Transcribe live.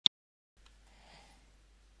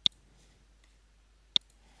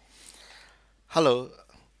Hello,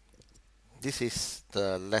 this is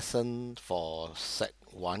the lesson for Sec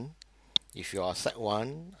 1. If you are Sec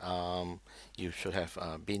 1, you should have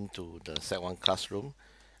been to the Sec 1 classroom.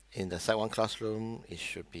 In the Sec 1 classroom, it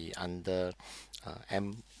should be under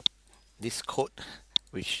this code,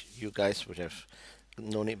 which you guys would have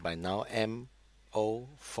known it by now,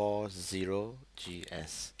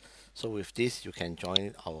 MO40GS. So with this, you can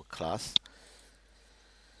join our class.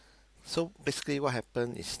 So basically what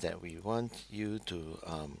happened is that we want you to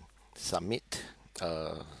submit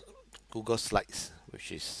Google Slides,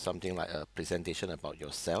 which is something like a presentation about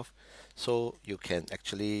yourself. So you can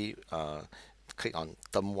actually click on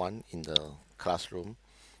term 1 in the classroom,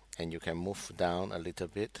 and you can move down a little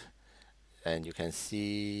bit and you can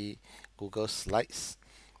see Google Slides.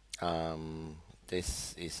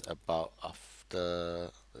 This is about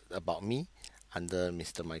me under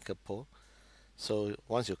Mr. Michael Poh. So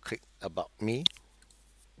once you click about me,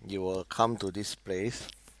 you will come to this place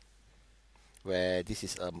where this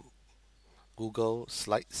is a Google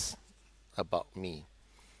Slides about me.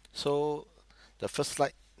 So the first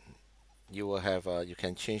slide you will have you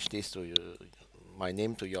can change this to my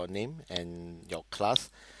name to your name and your class.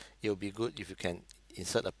 It will be good if you can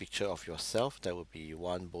insert a picture of yourself. That would be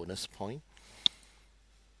one bonus point.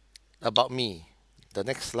 About me, the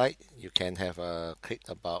next slide you can have a click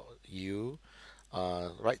about you.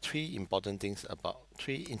 Write three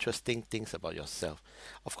interesting things about yourself.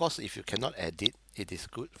 Of course, if you cannot edit, it is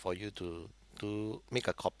good for you to make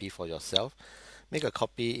a copy for yourself. Make a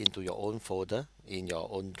copy into your own folder in your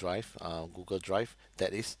own drive, Google Drive,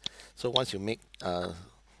 that is. So once you make,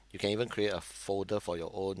 you can even create a folder for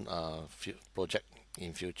your own project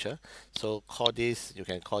in future. So you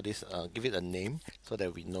can call this, give it a name so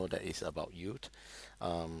that we know that it's about you.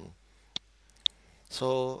 Um,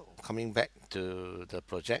 so coming back to the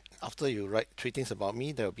project, after you write three things about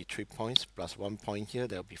me, there will be 3 points plus 1 point here.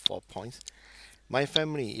 There will be 4 points. My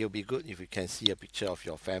family, it'll be good if you can see a picture of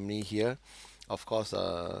your family here. Of course,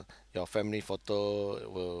 your family photo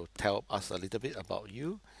will tell us a little bit about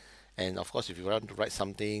you. And of course, if you want to write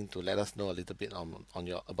something to let us know a little bit on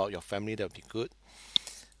your about your family, that would be good.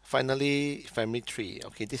 Finally, family tree.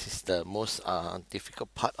 Okay, this is the most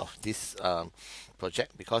difficult part of this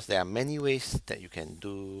project because there are many ways that you can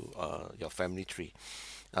do your family tree.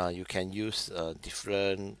 You can use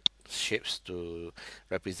different shapes to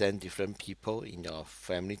represent different people in your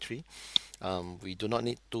family tree. We do not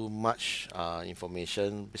need too much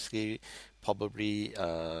information. Basically, probably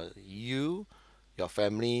you, your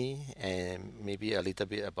family, and maybe a little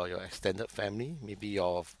bit about your extended family, maybe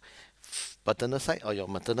your paternal side or your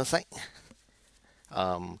maternal side.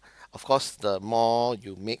 Um, of course, the more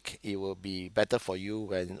you make, it will be better for you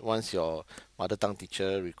when once your mother tongue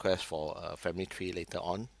teacher requests for a family tree later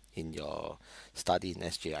on in your study in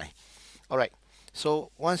SJI. All right. So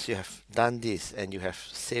once you have done this and you have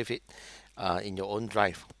saved it in your own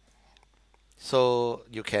drive, so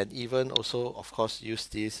you can even also, of course, use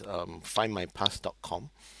this findmypast.com.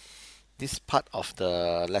 This part of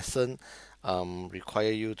the lesson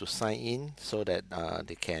require you to sign in so that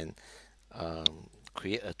they can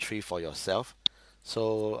create a tree for yourself.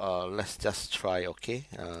 So let's just try. Okay,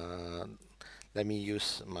 let me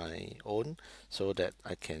use my own so that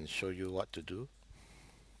I can show you what to do.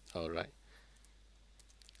 All right.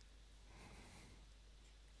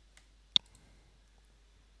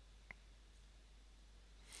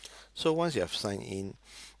 So once you have signed in,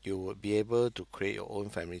 you will be able to create your own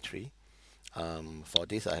family tree. For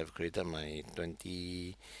this, I have created my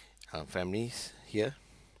 20 families here.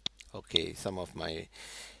 Okay, some of my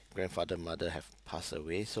grandfather, mother have passed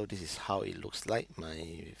away, so this is how it looks like.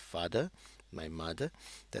 My father, my mother,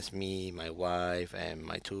 that's me, my wife, and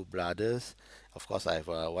my two brothers. Of course, I have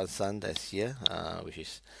one son that's here, which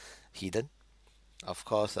is hidden. Of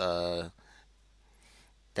course,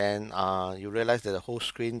 then you realize that the whole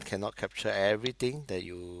screen cannot capture everything that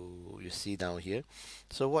you see down here.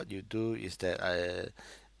 So what you do is that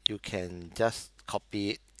you can just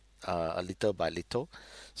copy it a little by little.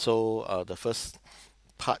 So the first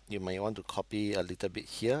part you may want to copy a little bit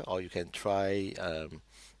here, or you can try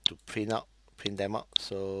to print them out.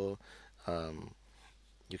 So um,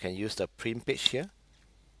 you can use the print page here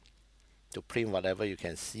to print whatever you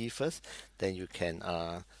can see first, then you can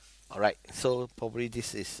alright, so probably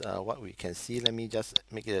this is what we can see. Let me just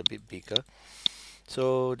make it a bit bigger.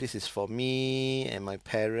 So this is for me and my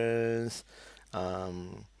parents.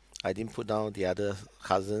 I didn't put down the other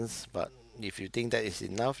cousins, but if you think that is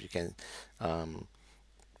enough, you can um,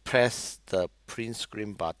 press the print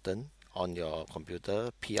screen button on your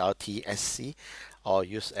computer, PRTSC, or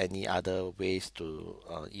use any other ways to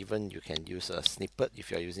even you can use a snippet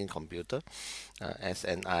if you are using computer,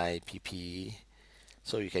 SNIPP.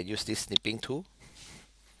 So you can use this snipping tool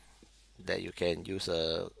that you can use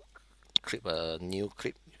a clip, a new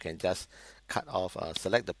clip. You can just cut off,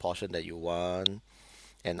 select the portion that you want,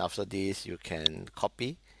 and after this you can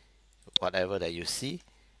copy whatever that you see,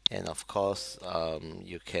 and of course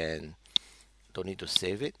you can don't need to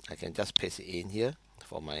save it. I can just paste it in here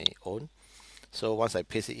for my own. So once I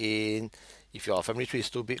paste it in, if your family tree is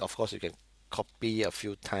too big, of course you can copy a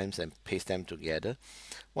few times and paste them together.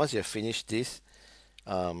 Once you have finished this,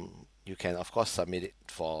 you can of course submit it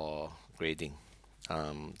for grading.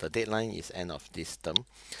 The deadline is end of this term.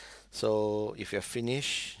 So if you have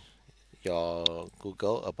finished your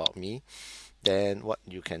Google about me, then what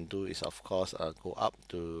you can do is of course go up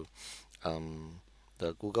to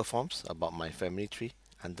the Google Forms about my family tree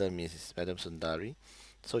under Mrs. Madam Sundari.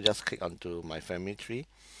 So just click onto my family tree.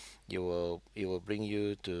 It will bring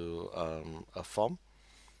you to a form.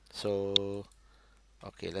 So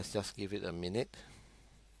okay, let's just give it a minute.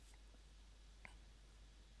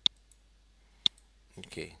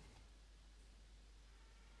 Okay,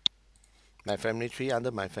 my family tree. Under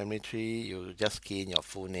my family tree, you just key in your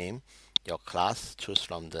full name, your class, choose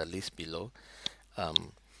from the list below.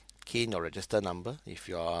 Key in your register number. If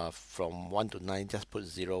you are from 1 to 9, just put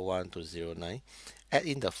 01 to 09. Add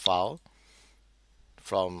in the file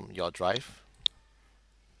from your drive.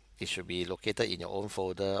 It should be located in your own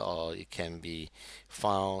folder, or it can be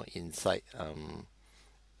found inside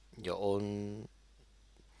your own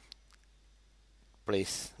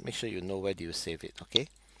place. Make sure you know where do you save it. Okay,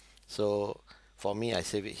 so for me, I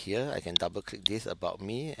save it here. I can double click this about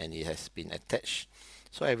me and it has been attached.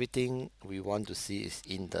 So everything we want to see is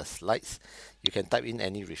in the slides. You can type in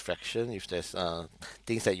any reflection if there's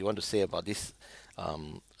things that you want to say about this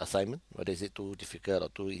assignment, whether is it too difficult or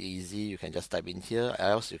too easy. You can just type in here,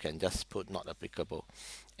 else you can just put not applicable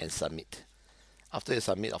and submit. After you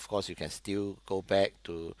submit, of course, you can still go back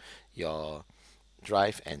to your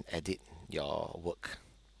drive and edit your work.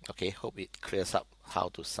 Okay, hope it clears up how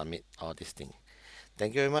to submit all these things.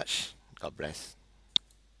 Thank you very much. God bless.